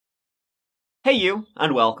Hey you,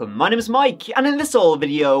 and welcome. My name is Mike, and in this old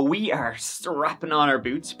video, we are strapping on our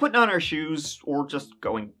boots, putting on our shoes, or just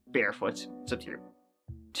going barefoot, it's up to you,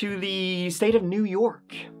 to the state of New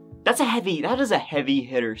York. That is a heavy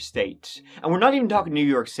hitter state. And we're not even talking New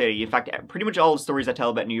York City. In fact, pretty much all the stories I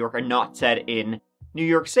tell about New York are not set in New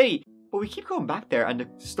York City. But we keep going back there, and the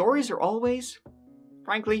stories are always,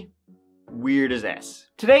 frankly, weird as S.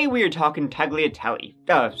 Today we are talking Tagliatelle.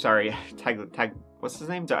 What's his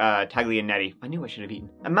name? Taglianetti. I knew I should have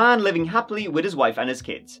eaten. A man living happily with his wife and his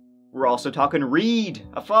kids. We're also talking Reed,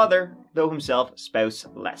 a father, though himself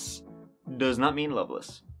spouseless. Does not mean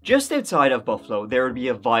loveless. Just outside of Buffalo, there would be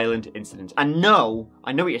a violent incident. And no,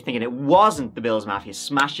 I know what you're thinking, it wasn't the Bills Mafia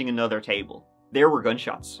smashing another table. There were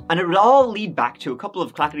gunshots. And it would all lead back to a couple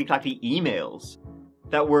of clackety-clackety emails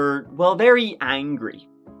that were, well, very angry.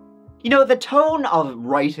 You know, the tone of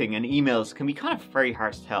writing and emails can be kind of very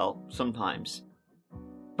hard to tell sometimes.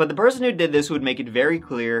 But the person who did this would make it very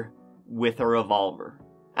clear with a revolver.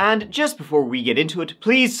 And just before we get into it,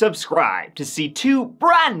 please subscribe to see 2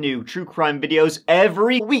 brand new true crime videos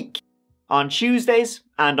every week on Tuesdays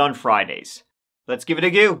and on Fridays. Let's give it a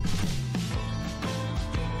go.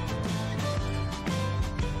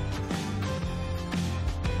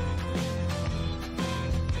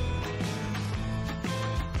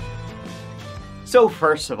 So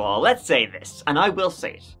first of all, let's say this, and I will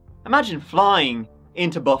say it. Imagine flying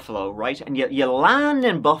into Buffalo, right? And you land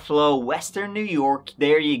in Buffalo, Western New York.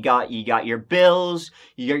 There you got your Bills,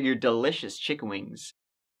 you got your delicious chicken wings,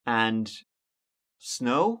 and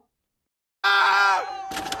snow?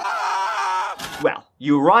 Well,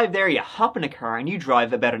 you arrive there, you hop in a car, and you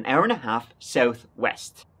drive about an hour and a half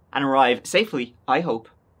southwest, and arrive safely, I hope,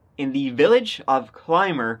 in the village of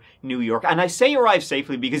Clymer, New York. And I say arrive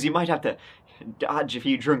safely because you might have to dodge a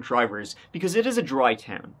few drunk drivers, because it is a dry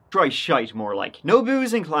town. Dry shite, more like. No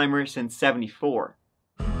booze in Clymer since '74.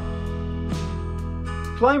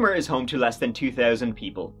 Clymer is home to less than 2,000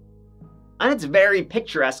 people. And it's very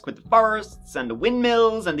picturesque with the forests and the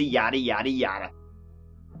windmills and the yada yada yada.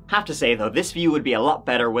 Have to say though, this view would be a lot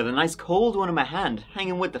better with a nice cold one in my hand,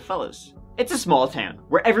 hanging with the fellas. It's a small town,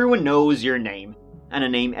 where everyone knows your name, and a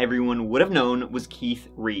name everyone would have known was Keith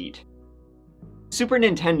Reed. Super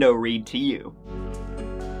Nintendo Reed to you.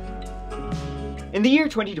 In the year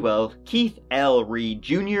 2012, Keith L. Reed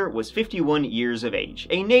Jr. was 51 years of age,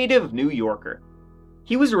 a native New Yorker.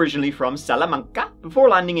 He was originally from Salamanca before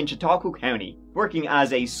landing in Chautauqua County, working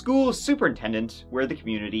as a school superintendent where the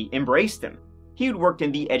community embraced him. He had worked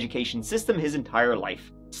in the education system his entire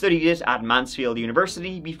life, studied it at Mansfield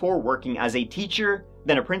University before working as a teacher,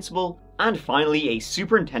 then a principal, and finally a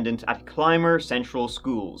superintendent at Clymer Central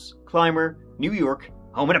Schools, Clymer, New York,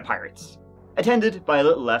 home of the Pirates, attended by a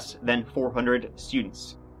little less than 400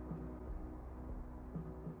 students.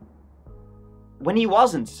 When he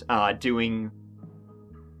wasn't doing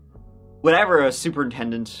whatever a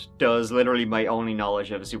superintendent does, literally my only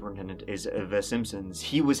knowledge of a superintendent is The Simpsons,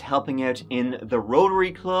 he was helping out in the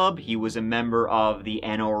Rotary Club, he was a member of the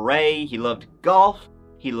NRA, he loved golf,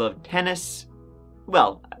 he loved tennis.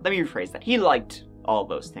 Well, let me rephrase that. He liked all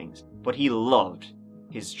those things, but he loved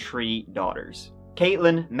his 3 daughters,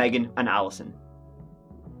 Caitlin, Megan, and Allison.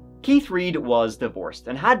 Keith Reed was divorced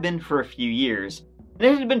and had been for a few years, and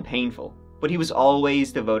it had been painful, but he was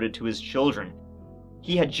always devoted to his children.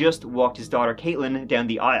 He had just walked his daughter Caitlin down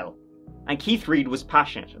the aisle, and Keith Reed was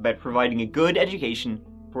passionate about providing a good education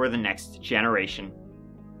for the next generation.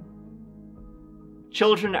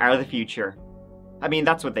 Children are the future. I mean,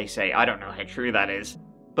 that's what they say. I don't know how true that is.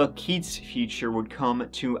 But Keith's future would come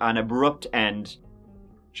to an abrupt end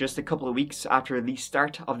just a couple of weeks after the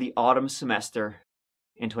start of the autumn semester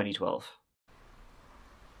in 2012.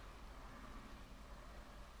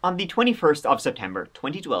 On the 21st of September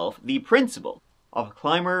 2012, the principal of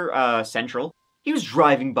Clymer Central, he was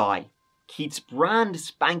driving by Keith's brand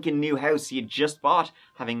spanking new house he had just bought,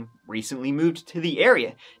 having recently moved to the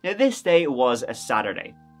area. Now this day was a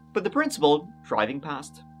Saturday, but the principal, driving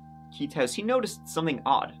past Keith's house, he noticed something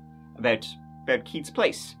odd about Keith's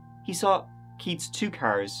place. He saw Keith's 2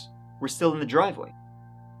 cars were still in the driveway.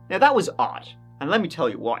 Now that was odd, and let me tell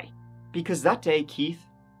you why. Because that day,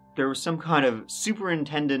 there was some kind of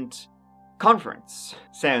superintendent conference,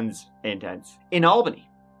 sounds intense, in Albany.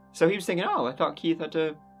 So he was thinking, oh, I thought Keith had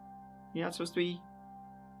to, you're not supposed to be,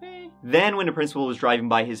 Then when the principal was driving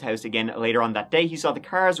by his house again later on that day, he saw the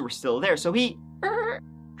cars were still there, so he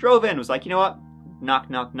drove in, was like, you know what,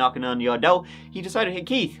 knocking on your door. He decided, hey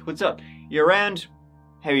Keith, what's up? You around?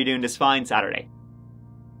 How are you doing this fine Saturday?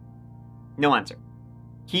 No answer.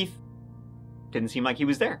 Keith didn't seem like he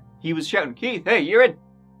was there. He was shouting, Keith, hey, you're in.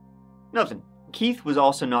 Nothing. Keith was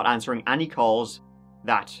also not answering any calls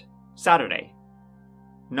that Saturday.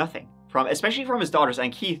 Nothing. Especially from his daughters,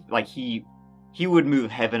 and Keith, like, he would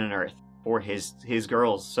move heaven and earth for his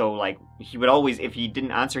girls. So, like, he would always, if he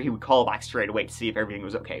didn't answer, he would call back straight away to see if everything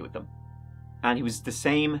was okay with them. And he was the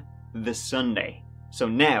same the Sunday. So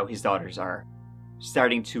now his daughters are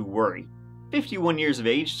starting to worry. 51 years of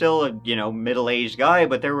age, still a, middle-aged guy,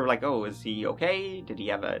 but they were like, oh, is he okay? Did he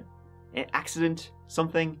have an accident?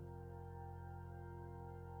 Something?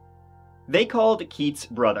 They called Keith's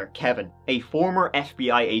brother, Kevin, a former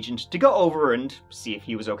FBI agent, to go over and see if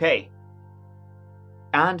he was okay.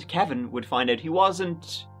 And Kevin would find out he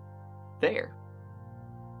wasn't there.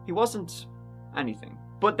 He wasn't anything.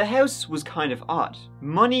 But the house was kind of odd.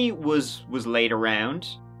 Money was laid around.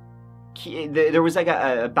 There was like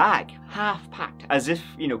a bag, half packed, as if,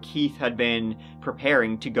 Keith had been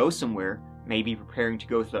preparing to go somewhere, maybe preparing to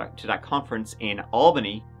go to that conference in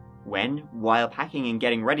Albany, when, while packing and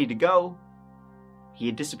getting ready to go, he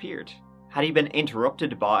had disappeared. Had he been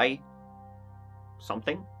interrupted by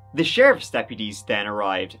something? The sheriff's deputies then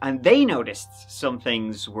arrived, and they noticed some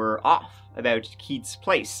things were off about Keith's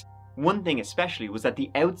place. One thing especially was that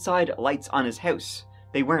the outside lights on his house,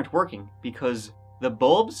 they weren't working because the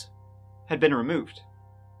bulbs had been removed.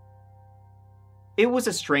 It was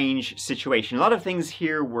a strange situation. A lot of things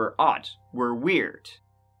here were odd, were weird.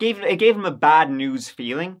 It gave him a bad news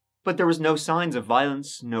feeling, but there was no signs of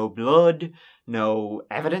violence, no blood, no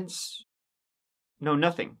evidence, no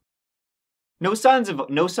nothing. No signs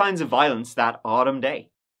of violence that autumn day.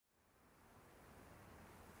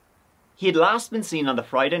 He had last been seen on the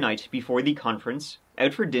Friday night before the conference,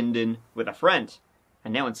 out for din-din with a friend,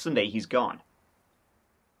 and now on Sunday he's gone.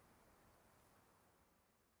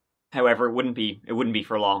 However, it wouldn't be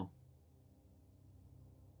for long.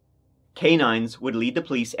 Canines would lead the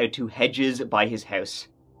police out to hedges by his house.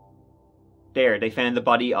 There, they found the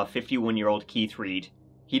body of 51-year-old Keith Reid.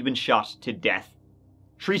 He'd been shot to death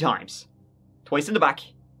 3 times. Twice in the back,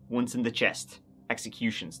 once in the chest,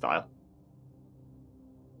 execution style.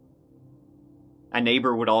 A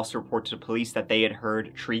neighbour would also report to the police that they had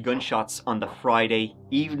heard 3 gunshots on the Friday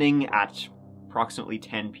evening at approximately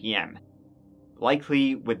 10 p.m.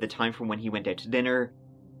 Likely with the time from when he went out to dinner.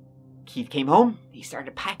 Keith came home, he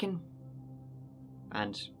started packing,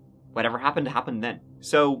 and whatever happened then.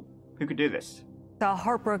 So, who could do this? A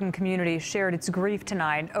heartbroken community shared its grief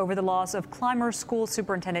tonight over the loss of Clymer School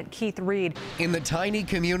Superintendent Keith Reid. In the tiny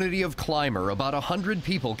community of Clymer, about 100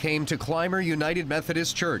 people came to Clymer United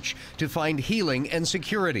Methodist Church to find healing and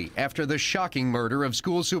security after the shocking murder of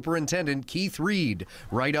School Superintendent Keith Reid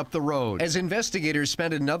right up the road. As investigators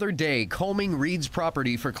spent another day combing Reid's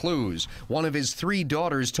property for clues, one of his 3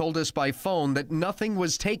 daughters told us by phone that nothing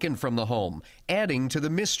was taken from the home, adding to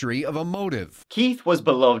the mystery of a motive. Keith was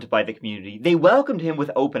beloved by the community. They welcomed him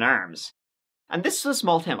with open arms. And this is a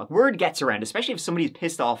small town. Like, word gets around, especially if somebody's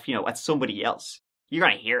pissed off, at somebody else. You're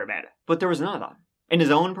gonna hear about it. But there was none of that. In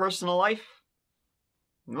his own personal life,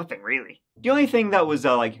 nothing really. The only thing that was,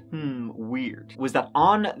 weird, was that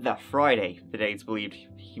on the Friday, the day it's believed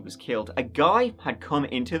he was killed, a guy had come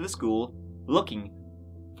into the school looking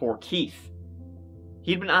for Keith.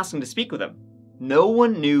 He'd been asking to speak with him. No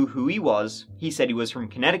one knew who he was. He said he was from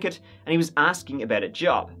Connecticut, and he was asking about a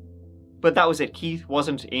job. But that was it. Keith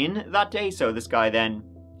wasn't in that day, so this guy then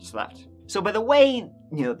just left. So by the way,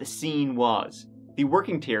 the scene was, the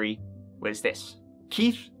working theory was this.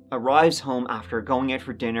 Keith arrives home after going out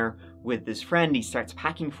for dinner with his friend. He starts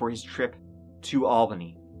packing for his trip to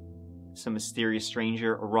Albany. Some mysterious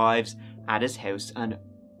stranger arrives at his house and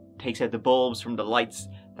takes out the bulbs from the lights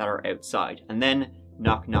that are outside, and then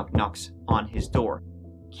knocks on his door.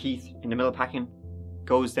 Keith, in the middle of packing,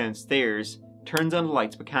 goes downstairs, turns on the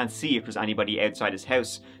lights but can't see if there's anybody outside his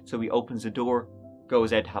house, so he opens the door,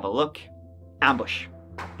 goes out to have a look. Ambush.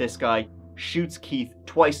 This guy shoots Keith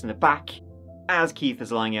twice in the back as Keith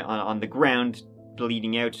is lying on the ground,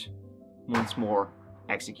 bleeding out. Once more,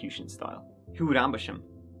 execution style. Who would ambush him?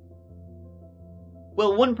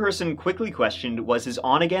 Well, one person quickly questioned was his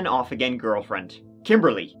on-again, off-again girlfriend,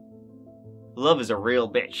 Kimberly. Love is a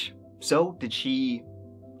real bitch. So, did she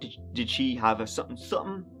have a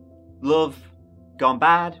something? Love gone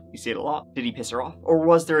bad? We see it a lot. Did he piss her off? Or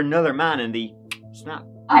was there another man in the snap?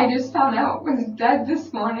 I just found out was dead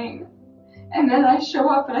this morning. And then I show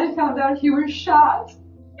up and I found out he was shot.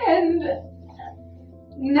 And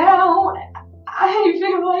now I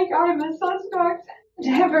feel like I'm a suspect.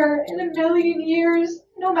 Never in a million years,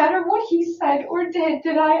 no matter what he said or did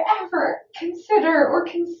I ever consider or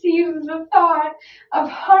conceive the thought of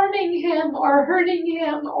harming him or hurting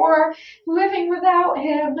him or living without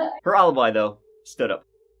him. Her alibi, though, stood up.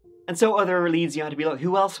 And so other leads you had to be like,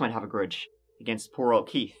 who else might have a grudge against poor old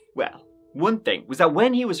Keith? Well, one thing was that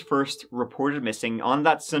when he was first reported missing on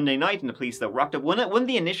that Sunday night and the police that rocked up, one of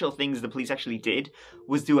the initial things the police actually did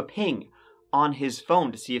was do a ping on his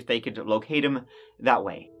phone to see if they could locate him that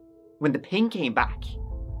way. When the ping came back,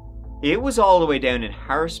 it was all the way down in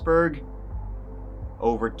Harrisburg,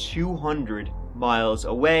 over 200 miles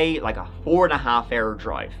away, like a 4.5-hour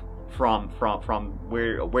drive from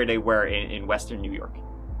where they were in western New York.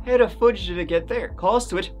 How the fudge did it get there? Calls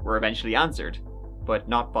to it were eventually answered, but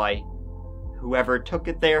not by whoever took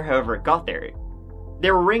it there, however it got there. They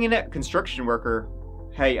were ringing a construction worker,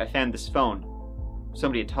 hey, I found this phone.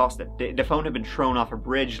 Somebody had tossed it. The phone had been thrown off a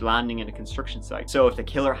bridge landing in a construction site. So if the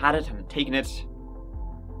killer had it and had taken it,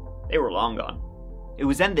 they were long gone. It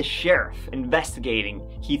was then the sheriff investigating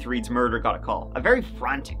Keith Reid's murder got a call. A very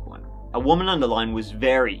frantic one. A woman on the line was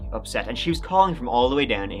very upset and she was calling from all the way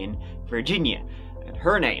down in Virginia. And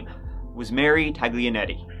her name was Mary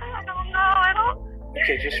Taglianetti. I don't know, I don't...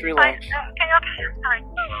 Okay, just relax. Okay.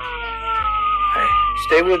 Hey,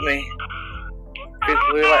 stay with me.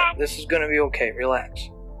 Relax. This is gonna be okay. Relax.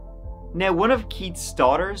 Now, one of Keith's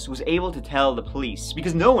daughters was able to tell the police,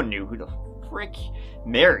 because no one knew who the frick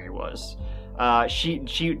Mary was.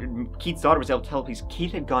 Keith's daughter was able to tell the police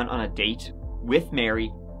Keith had gone on a date with Mary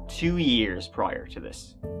 2 years prior to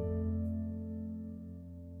this.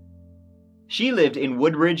 She lived in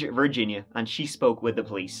Woodbridge, Virginia, and she spoke with the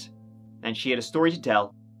police. And she had a story to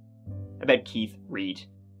tell about Keith Reid.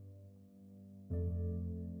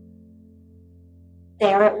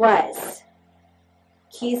 There it was.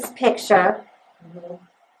 Keith's picture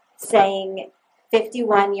saying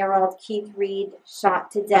 51-year-old Keith Reid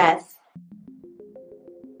shot to death.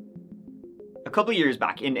 A couple of years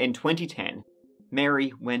back, in 2010,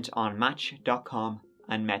 Mary went on Match.com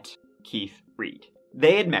and met Keith Reid.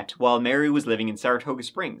 They had met while Mary was living in Saratoga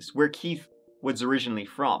Springs, where Keith was originally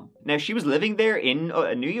from. Now, she was living there in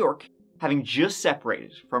New York, having just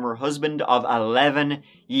separated from her husband of 11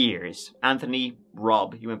 years, Anthony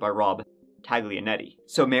Rob. He went by Rob Taglianetti.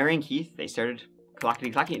 So Mary and Keith, they started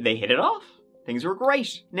clackety-clacking. They hit it off. Things were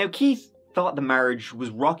great. Now, Keith thought the marriage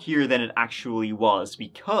was rockier than it actually was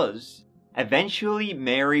because eventually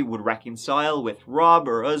Mary would reconcile with Rob,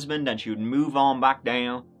 her husband, and she would move on back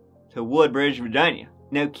down to Woodbridge, Virginia.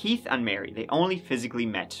 Now, Keith and Mary, they only physically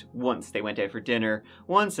met once. They went out for dinner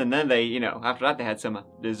once, and then they, after that they had some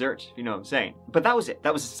dessert, if you know what I'm saying. But that was it.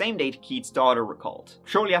 That was the same date Keith's daughter recalled.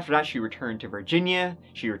 Shortly after that, she returned to Virginia.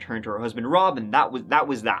 She returned to her husband, Rob, and that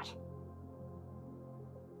was that.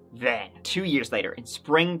 Then, 2 years later, in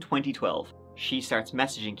spring 2012, she starts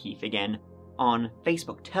messaging Keith again on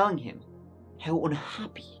Facebook, telling him how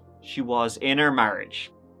unhappy she was in her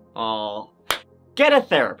marriage. Oh, get a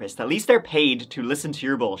therapist. At least they're paid to listen to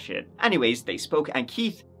your bullshit. Anyways, they spoke, and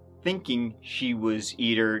Keith, thinking she was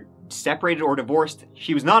either separated or divorced,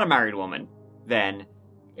 she was not a married woman, then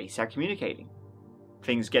they start communicating.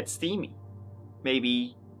 Things get steamy.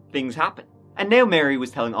 Maybe things happen. And now Mary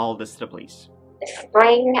was telling all of this to the police. The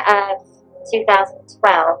spring of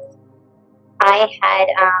 2012, I had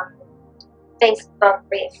Facebook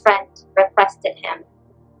friend requested him,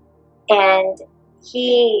 and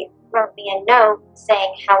he wrote me a note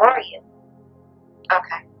saying, "How are you?"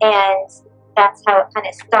 Okay. And that's how it kind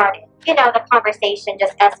of started. The conversation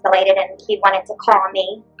just escalated and he wanted to call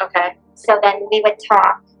me. Okay. So then we would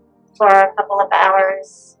talk for a couple of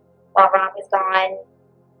hours while Rob was gone,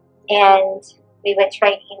 and we would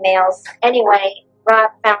trade emails. Anyway,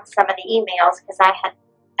 Rob found some of the emails because I had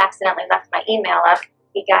accidentally left my email up.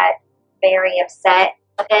 He got very upset.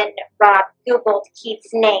 But then Rob Googled Keith's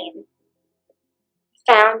name,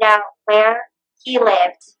 found out where he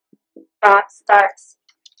lived. Rob starts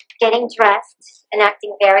getting dressed and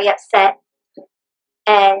acting very upset.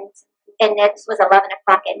 And this was 11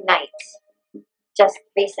 o'clock at night. Just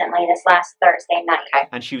recently, this last Thursday night.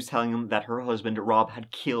 And she was telling him that her husband, Rob,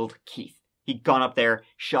 had killed Keith. He'd gone up there,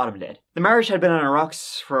 shot him dead. The marriage had been on the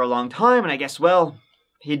rocks for a long time, and I guess,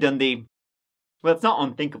 he'd done well, it's not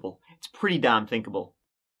unthinkable. It's pretty damn thinkable.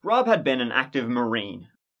 Rob had been an active Marine,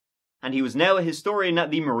 and he was now a historian at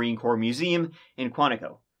the Marine Corps Museum in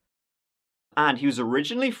Quantico. And he was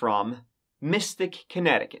originally from Mystic,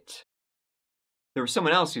 Connecticut. There was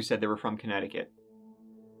someone else who said they were from Connecticut.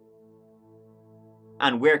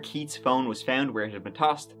 And where Keith's phone was found, where it had been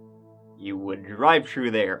tossed, you would drive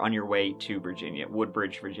through there on your way to Virginia,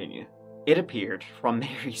 Woodbridge, Virginia. It appeared from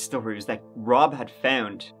Mary's stories that Rob had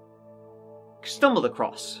stumbled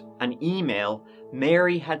across an email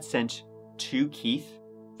Mary had sent to Keith,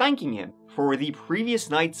 thanking him for the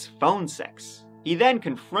previous night's phone sex. He then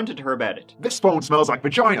confronted her about it. This phone smells like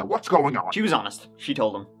vagina. What's going on? She was honest. She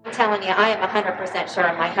told him. I'm telling you, I am 100% sure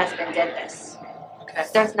my husband did this.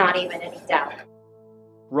 There's not even any doubt.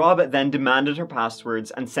 Rob then demanded her passwords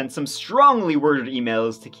and sent some strongly worded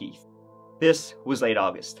emails to Keith. This was late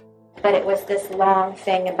August. But it was this long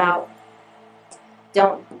thing about,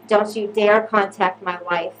 don't you dare contact my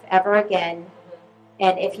wife ever again.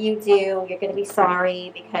 And if you do, you're going to be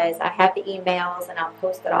sorry because I have the emails and I'll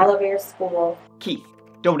post it all over your school. Keith,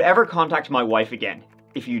 don't ever contact my wife again.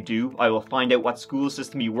 If you do, I will find out what school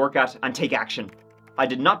system you work at and take action. I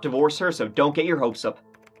did not divorce her, so don't get your hopes up.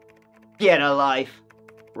 Get a life.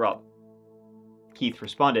 Rob. Keith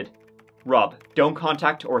responded, Rob, don't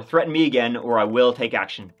contact or threaten me again or I will take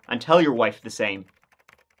action. And tell your wife the same.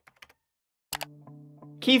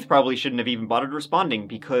 Keith probably shouldn't have even bothered responding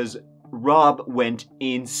because Rob went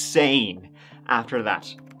insane after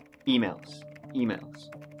that. Emails, emails,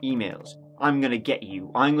 emails. I'm gonna get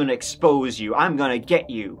you. I'm gonna expose you. I'm gonna get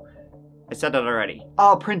you. I said that already.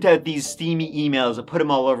 I'll print out these steamy emails and put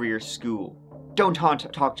them all over your school. Don't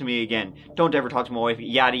talk to me again. Don't ever talk to my wife.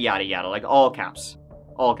 Yada, yada, yada. Like all caps.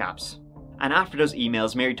 All caps. And after those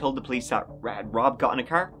emails, Mary told the police that Rob got in a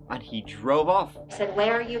car and he drove off. I said,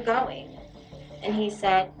 where are you going? And he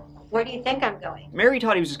said, where do you think I'm going? Mary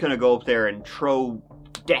thought he was just going to go up there and throw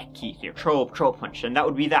deck Keith here, throw a punch, and that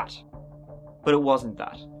would be that. But it wasn't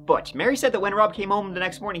that. But Mary said that when Rob came home the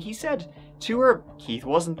next morning, he said to her, Keith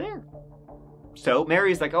wasn't there. So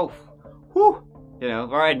Mary's like, oh, whew, you know,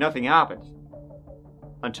 alright, nothing happened.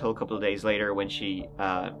 Until a couple of days later when she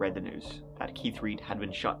read the news that Keith Reed had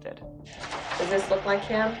been shot dead. Does this look like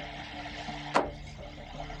him?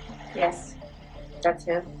 Yes. That's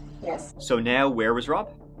him. Yes. So now, where was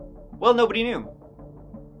Rob? Well, nobody knew.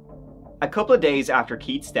 A couple of days after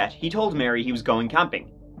Keith's death, he told Mary he was going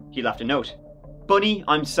camping. He left a note. Bunny,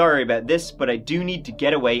 I'm sorry about this, but I do need to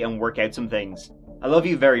get away and work out some things. I love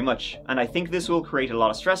you very much, and I think this will create a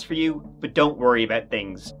lot of stress for you, but don't worry about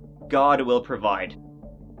things. God will provide.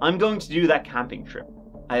 I'm going to do that camping trip.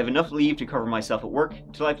 I have enough leave to cover myself at work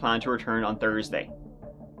till I plan to return on Thursday.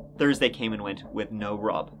 Thursday came and went with no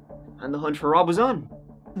Rob, and the hunt for Rob was on.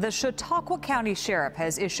 The Chautauqua County Sheriff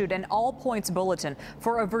has issued an all-points bulletin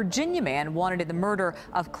for a Virginia man wanted in the murder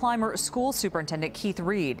of Clymer School Superintendent Keith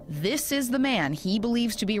Reed. This is the man he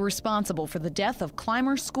believes to be responsible for the death of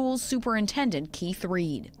Clymer School Superintendent Keith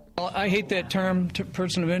Reed. Well, I hate that term,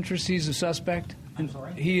 person of interest. He's a suspect.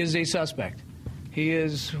 He is a suspect. He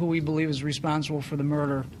is who we believe is responsible for the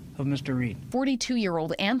murder of Mr. Reed.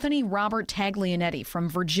 42-year-old Anthony Robert Taglianetti from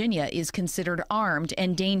Virginia is considered armed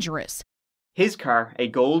and dangerous. His car, a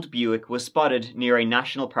gold Buick, was spotted near a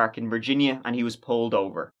national park in Virginia and he was pulled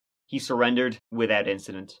over. He surrendered without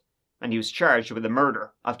incident, and he was charged with the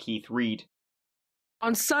murder of Keith Reed.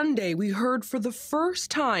 On Sunday, we heard for the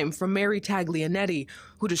first time from Mary Taglianetti,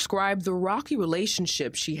 who described the rocky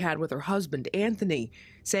relationship she had with her husband, Anthony,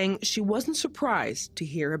 saying she wasn't surprised to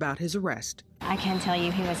hear about his arrest. I can tell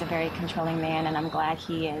you he was a very controlling man, and I'm glad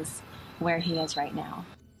he is where he is right now.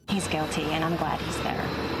 He's guilty, and I'm glad he's there.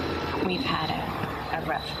 We've had a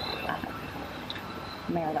rough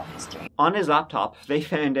marital history. On his laptop, they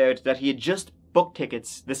found out that he had just booked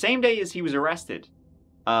tickets the same day as he was arrested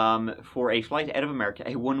for a flight out of America,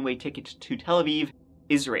 a one-way ticket to Tel Aviv,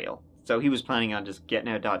 Israel. So he was planning on just getting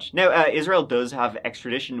out of Dodge. Now, Israel does have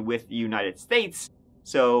extradition with the United States,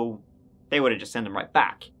 so they would have just sent him right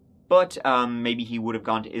back. But maybe he would have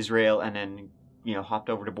gone to Israel and then, you know, hopped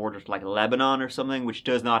over the border to like Lebanon or something, which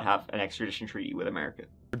does not have an extradition treaty with America.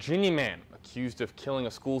 Virginia man accused of killing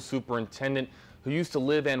a school superintendent who used to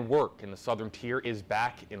live and work in the southern tier is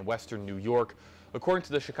back in western New York. According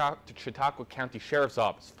to the Chautauqua County Sheriff's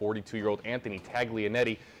Office, 42-year-old Anthony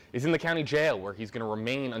Taglianetti is in the county jail where he's going to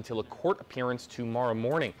remain until a court appearance tomorrow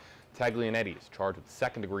morning. Taglianetti is charged with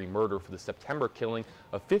second-degree murder for the September killing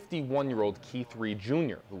of 51-year-old Keith Reed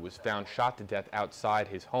Jr., who was found shot to death outside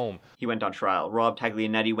his home. He went on trial. Rob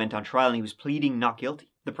Taglianetti went on trial and he was pleading not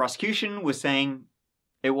guilty. The prosecution was saying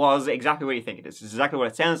it was exactly what you think it is. It's exactly what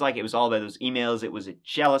it sounds like. It was all about those emails. It was a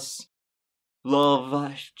jealous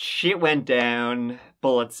love. Shit went down.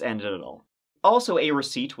 Bullets ended it all. Also, a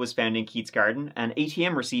receipt was found in Keith's garden, an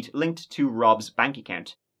ATM receipt linked to Rob's bank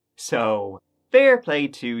account. So, fair play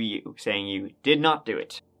to you, saying you did not do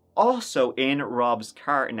it. Also in Rob's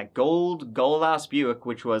car, in a gold-ass Buick,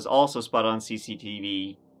 which was also spotted on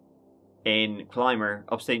CCTV in Clymer,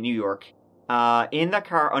 upstate New York, in that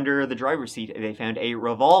car, under the driver's seat, they found a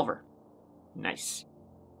revolver. Nice.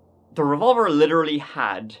 The revolver literally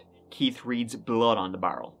had Keith Reed's blood on the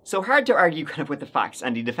barrel. So hard to argue kind of with the facts,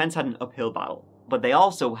 and the defense had an uphill battle. But they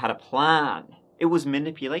also had a plan. It was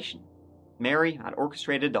manipulation. Mary had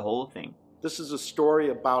orchestrated the whole thing. This is a story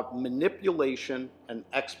about manipulation and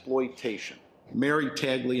exploitation. Mary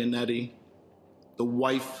Taglianetti, the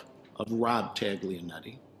wife of Rob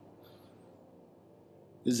Taglianetti,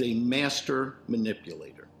 is a master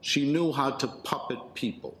manipulator. She knew how to puppet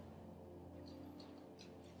people.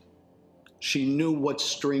 She knew what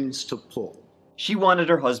strings to pull. She wanted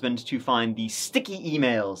her husband to find the sticky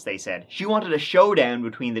emails, they said. She wanted a showdown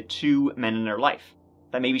between the two men in her life.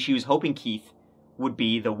 That maybe she was hoping Keith would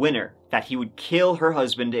be the winner, that he would kill her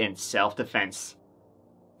husband in self-defense.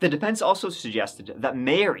 The defense also suggested that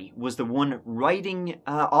Mary was the one writing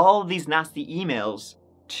all of these nasty emails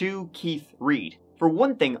to Keith Reid. For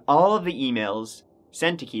one thing, all of the emails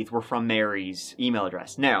sent to Keith were from Mary's email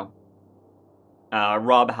address. Now,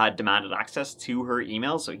 Rob had demanded access to her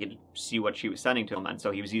emails so he could see what she was sending to him, and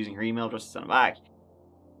so he was using her email address to send them back.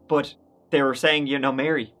 But they were saying, you know,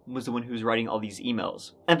 Mary was the one who was writing all these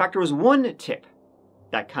emails. In fact, there was one tip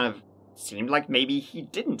that kind of seemed like maybe he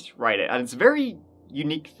didn't write it, and it's a very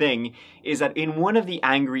unique thing, is that in one of the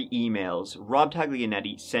angry emails Rob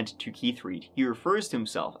Taglianetti sent to Keith Reid, he refers to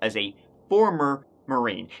himself as a former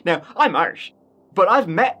Marine. Now, I'm Irish, but I've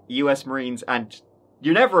met US Marines, and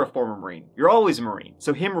you're never a former Marine. You're always a Marine.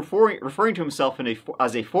 So him referring to himself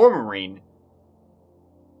as a former Marine,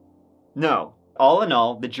 no. All in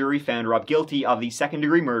all, the jury found Rob guilty of the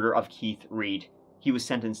second-degree murder of Keith Reid. He was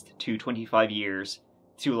sentenced to 25 years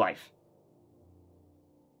to life.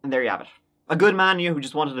 And there you have it. A good man, you know, who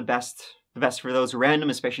just wanted the best for those around him,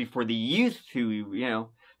 especially for the youth who, you know,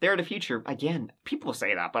 they're the future. Again, people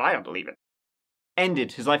say that, but I don't believe it.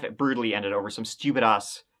 His life brutally ended over some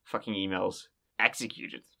stupid-ass fucking emails.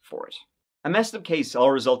 Executed for it. A messed up case,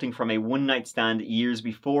 all resulting from a one-night stand years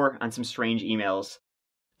before and some strange emails.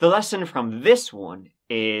 The lesson from this one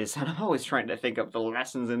is, and I'm always trying to think of the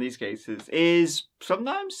lessons in these cases, is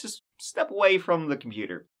sometimes just step away from the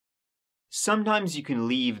computer. Sometimes you can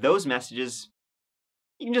leave those messages,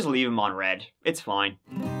 you can just leave them on read. It's fine.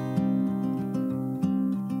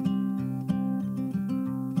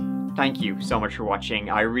 Thank you so much for watching.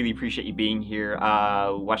 I really appreciate you being here,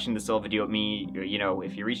 watching this little video with me. You know,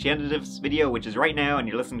 if you reach the end of this video, which is right now, and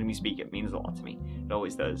you're listening to me speak, it means a lot to me. It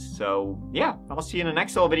always does. So, yeah, I'll see you in the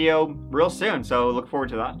next little video real soon, so look forward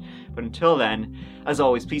to that. But until then, as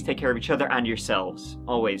always, please take care of each other and yourselves.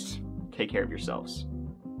 Always take care of yourselves.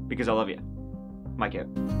 Because I love you. Mike out.